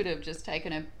should have just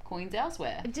taken her coins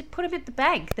elsewhere. Just put them at the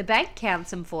bank. The bank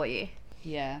counts them for you.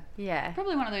 Yeah. Yeah.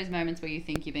 Probably one of those moments where you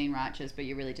think you're being righteous, but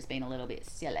you're really just being a little bit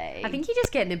silly. I think you're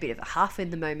just getting a bit of a huff in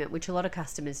the moment, which a lot of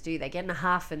customers do. They get in a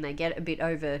huff and they get a bit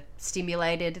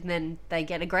overstimulated and then they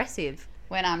get aggressive.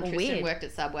 When Tristan weird. worked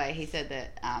at Subway, he said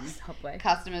that Subway.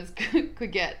 customers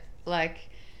could get, like,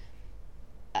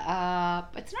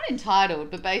 it's not entitled,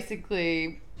 but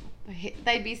basically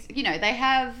they'd be, you know, they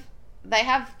have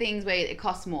things where it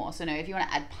costs more. So, if you want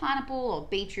to add pineapple or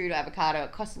beetroot or avocado,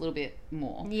 it costs a little bit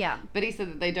more. Yeah. But he said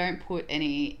that they don't put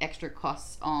any extra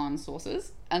costs on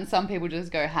sauces, and some people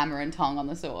just go hammer and tongue on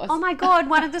the sauce. Oh my God,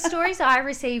 one of the stories I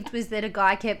received was that a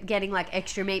guy kept getting like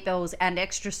extra meatballs and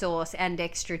extra sauce and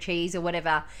extra cheese or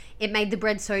whatever. It made the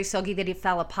bread so soggy that it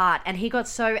fell apart, and he got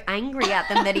so angry at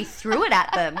them that he threw it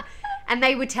at them. And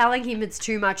they were telling him it's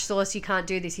too much sauce, you can't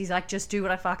do this. He's like, just do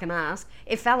what I fucking ask.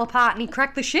 It fell apart and he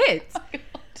cracked the shits.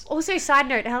 Oh Also, side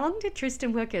note, how long did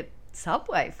Tristan work at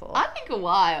Subway for? I think a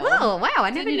while. Oh, wow, I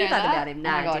never Didn't you knew know that about him. No,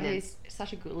 oh my I God, didn't. he's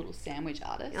such a good little sandwich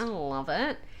artist. I love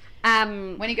it.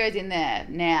 When he goes in there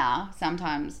now,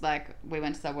 sometimes, like, we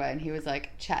went to Subway and he was like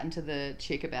chatting to the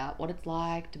chick about what it's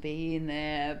like to be in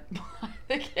there by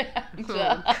the counter.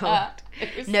 Oh, God.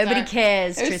 Nobody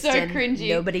cares, It was Tristan. so cringy.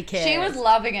 Nobody cares. She was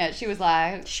loving it. She was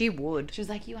like, She would.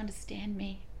 you understand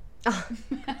me. I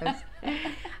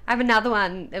have another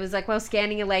one. It was like, while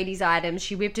scanning a lady's items,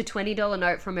 she whipped a $20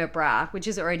 note from her bra, which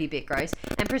is already a bit gross,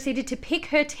 and proceeded to pick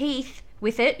her teeth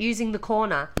with it using the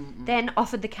corner. Then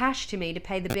offered the cash to me to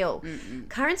pay the bill.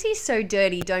 Currency is so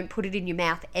dirty, don't put it in your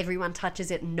mouth. Everyone touches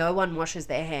it. No one washes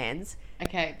their hands.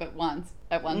 Okay, but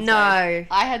at one No. stage,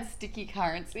 I had sticky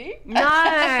currency. No.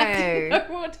 I didn't know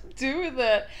what to do with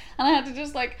it, and I had to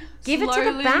just like Give it to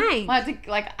the bank. I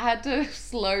had to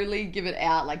slowly give it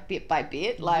out, like, bit by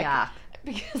bit, like, Yuck.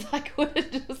 because I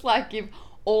couldn't just like give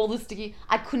all the sticky.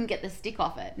 I couldn't get the stick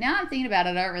off it. Now I'm thinking about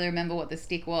it, I don't really remember what the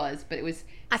stick was, but it was.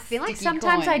 I feel like sticky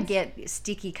sometimes I'd coins. get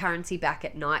sticky currency back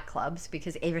at nightclubs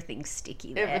because everything's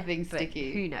sticky there. Everything's But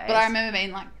sticky. Who knows? But I remember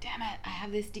being like, damn it, I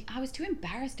have this stick. I was too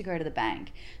embarrassed to go to the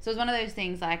bank. So it was one of those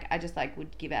things, like, I just like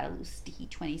would give out a little sticky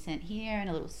 20 cent here and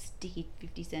a little sticky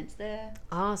 50 cents there.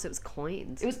 Oh, so it was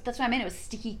coins. That's what I meant. It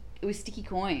was sticky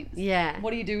coins. Yeah.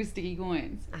 What do you do with sticky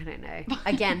coins? I don't know.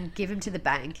 Again, give them to the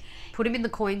bank. Put them in the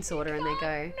coin sorter and they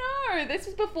go. No, this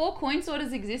was before coin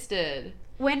sorters existed.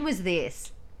 When was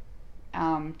this?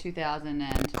 2000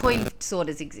 and... Coin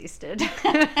sorters existed.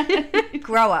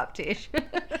 Grow up, Tish.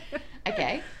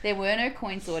 Okay, there were no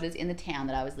coin sorters in the town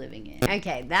that I was living in.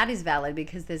 Okay, that is valid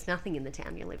because there's nothing in the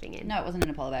town you're living in. No, it wasn't in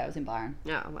Apollo Bay, it was in Byron.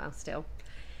 Oh, well, still.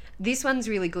 This one's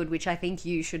really good, which I think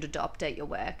you should adopt at your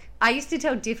work. I used to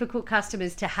tell difficult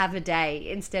customers to have a day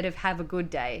instead of have a good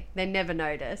day. They never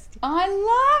noticed. I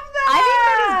love that! I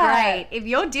think that is great. If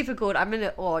you're difficult,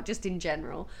 or just in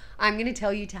general, I'm going to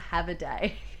tell you to have a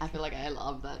day. I feel like I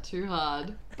love that too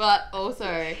hard. But also,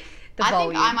 I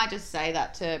volume. think I might just say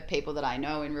that to people that I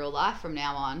know in real life from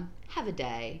now on. Have a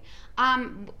day.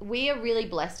 We are really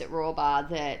blessed at Raw Bar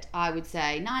that I would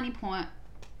say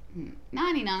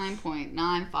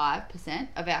 99.95%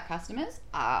 of our customers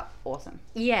are awesome.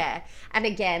 Yeah. And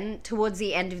again, towards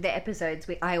the end of the episodes,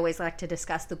 I always like to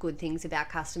discuss the good things about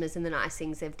customers and the nice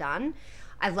things they've done.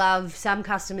 I love some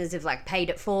customers have like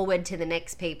paid it forward to the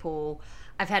next people.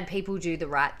 I've had people do the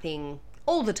right thing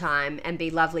all the time and be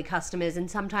lovely customers,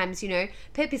 and sometimes,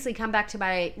 purposely come back to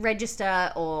my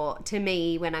register or to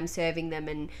me when I'm serving them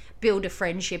and build a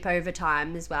friendship over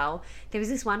time as well. There was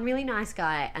this one really nice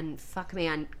guy, and fuck me,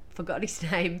 forgot his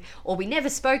name, or we never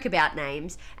spoke about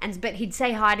names, but he'd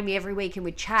say hi to me every week and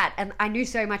we'd chat, and I knew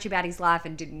so much about his life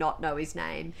and did not know his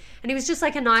name. And he was just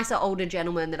like a nicer, older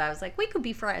gentleman that I was like, we could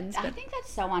be friends. I But think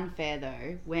that's so unfair,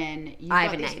 though, when you've I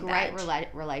have got a this name great badge.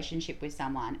 relationship with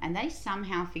someone and they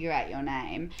somehow figure out your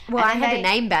name. well, I and had they- a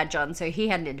name badge on, so he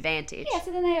had an advantage. Yeah,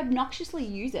 so then they obnoxiously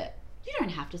use it. You don't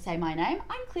have to say my name.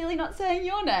 I'm clearly not saying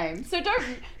your name. So don't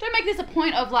make this a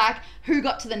point of like who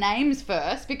got to the names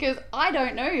first, because I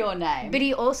don't know your name. But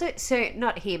he also, so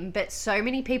not him, but so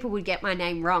many people would get my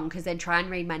name wrong because they'd try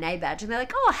and read my name badge and they're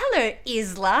like, oh, hello,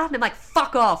 Isla. And I'm like,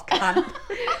 fuck off, cunt.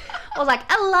 Or like,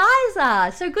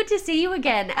 Eliza, so good to see you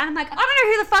again. And I'm like, I don't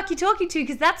know who the fuck you're talking to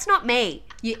because that's not me.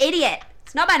 You idiot.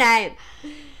 It's not my name.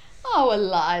 Oh,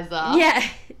 Eliza. Yeah.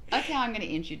 That's how I'm going to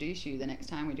introduce you the next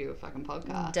time we do a fucking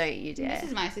podcast. Don't you dare. This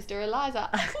is my sister Eliza.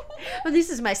 Well, this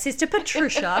is my sister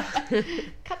Patricia.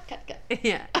 cut.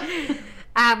 Yeah.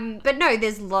 But no,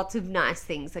 there's lots of nice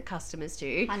things that customers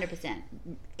do. 100%.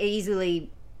 Easily,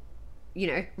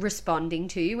 responding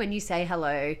to you when you say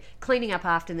hello, cleaning up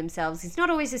after themselves is not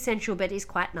always essential, but is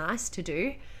quite nice to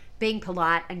do. Being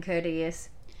polite and courteous.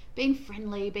 Being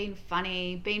friendly, being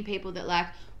funny, being people that like,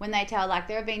 when they tell, like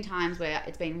there have been times where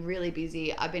it's been really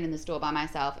busy, I've been in the store by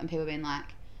myself and people have been like,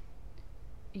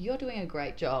 you're doing a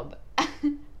great job.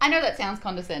 I know that sounds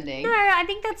condescending. No, I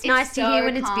think that's nice to hear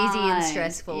when it's busy and kind.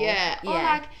 stressful. Yeah. Or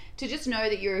like to just know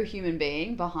that you're a human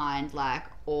being behind like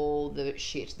all the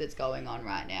shit that's going on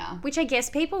right now. Which I guess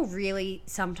people really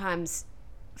sometimes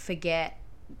forget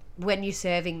when you're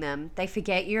serving them. They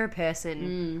forget you're a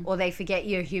person or they forget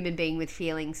you're a human being with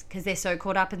feelings because they're so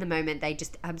caught up in the moment they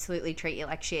just absolutely treat you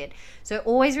like shit. So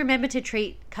always remember to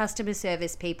treat customer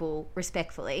service people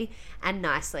respectfully and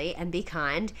nicely and be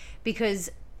kind, because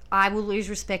I will lose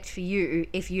respect for you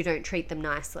if you don't treat them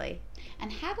nicely.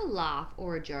 And have a laugh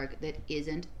or a joke that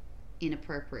isn't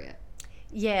inappropriate.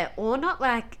 Yeah, or not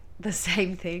like the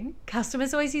same thing.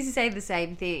 Customers always used to say the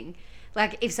same thing.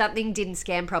 Like, if something didn't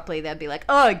scan properly, they'd be like,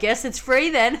 oh, I guess it's free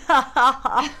then.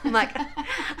 I'm like,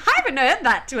 I haven't heard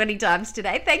that 20 times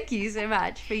today. Thank you so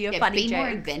much for your funny jokes. Be more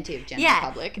inventive, general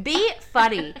public. Be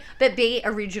funny, but be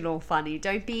original funny.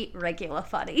 Don't be regular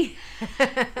funny.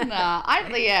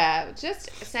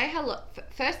 Just say hello.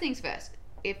 First things first.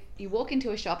 If you walk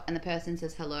into a shop and the person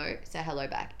says hello, say hello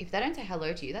back. If they don't say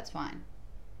hello to you, that's fine.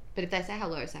 But if they say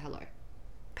hello, say hello.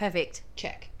 Perfect.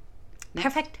 Check.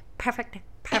 Next. Perfect.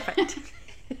 Cut.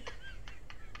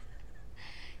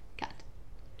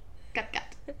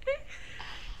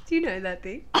 Do you know that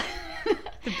thing?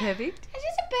 The perfect? It's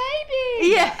just a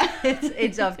baby. Yeah.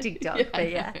 It's off TikTok, but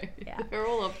yeah. They're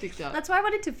all off TikTok. That's why I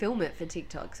wanted to film it for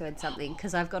TikTok, so it's something,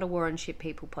 because I've got a War on Ship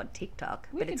People pod TikTok,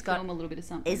 but it's got film a little bit of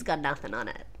something. It's got nothing on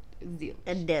it. Zilch.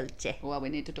 A dolce. Well, we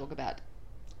need to talk about.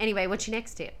 Anyway, what's your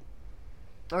next tip?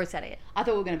 Or is that it? I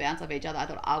thought we were going to bounce off each other. I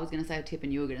thought I was going to say a tip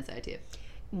and you were going to say a tip.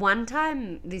 One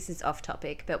time, this is off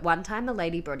topic, but one time a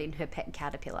lady brought in her pet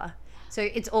caterpillar. So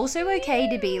it's also okay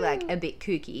to be like a bit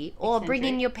kooky, or bring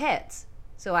in your pets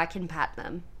so I can pat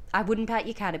them. I wouldn't pat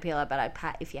your caterpillar, but I'd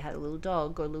pat if you had a little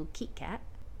dog or a little Kit Kat.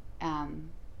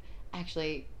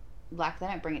 Actually, like they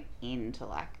don't bring it into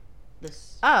like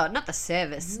this. Oh, not the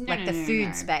service, No, like no, the no, food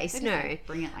no. space, They just, no. like,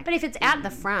 bring it, like, But if it's out the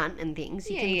front and things,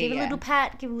 you Yeah, can yeah, give a yeah. little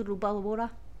pat, give a little bowl of water.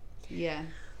 Yeah.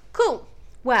 Cool.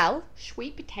 Well,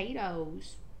 Sweet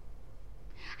potatoes.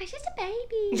 I'm just a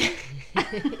baby.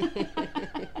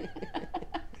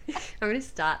 I'm going to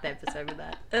start the episode with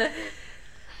that.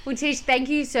 Well, Tish, thank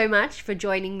you so much for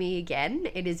joining me again.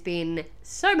 It has been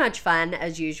so much fun,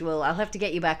 as usual. I'll have to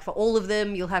get you back for all of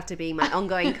them. You'll have to be my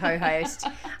ongoing co-host.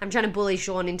 I'm trying to bully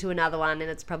Sean into another one, and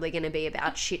it's probably going to be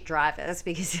about shit drivers,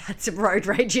 because he's had some road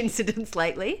rage incidents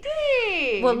lately.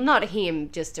 Hey. Well, not him,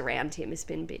 just around him has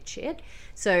been a bit shit.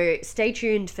 So stay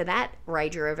tuned for that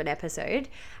rager of an episode.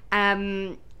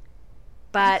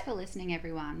 But Thanks for listening,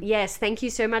 everyone. yes, thank you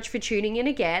so much for tuning in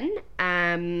again.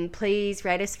 Please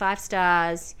rate us 5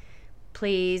 stars.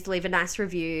 Please leave a nice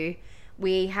review.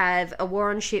 We have a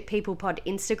War on Ship People Pod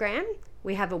Instagram.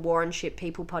 We have a War on Ship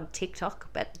People Pod TikTok,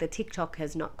 but the TikTok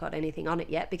has not got anything on it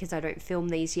yet because I don't film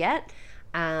these yet.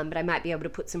 But I might be able to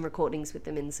put some recordings with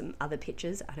them in some other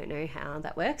pictures. I don't know how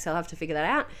that works. I'll have to figure that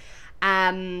out.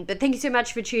 But thank you so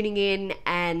much for tuning in.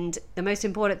 And the most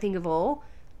important thing of all,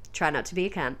 try not to be a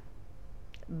cunt.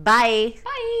 Bye.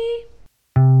 Bye.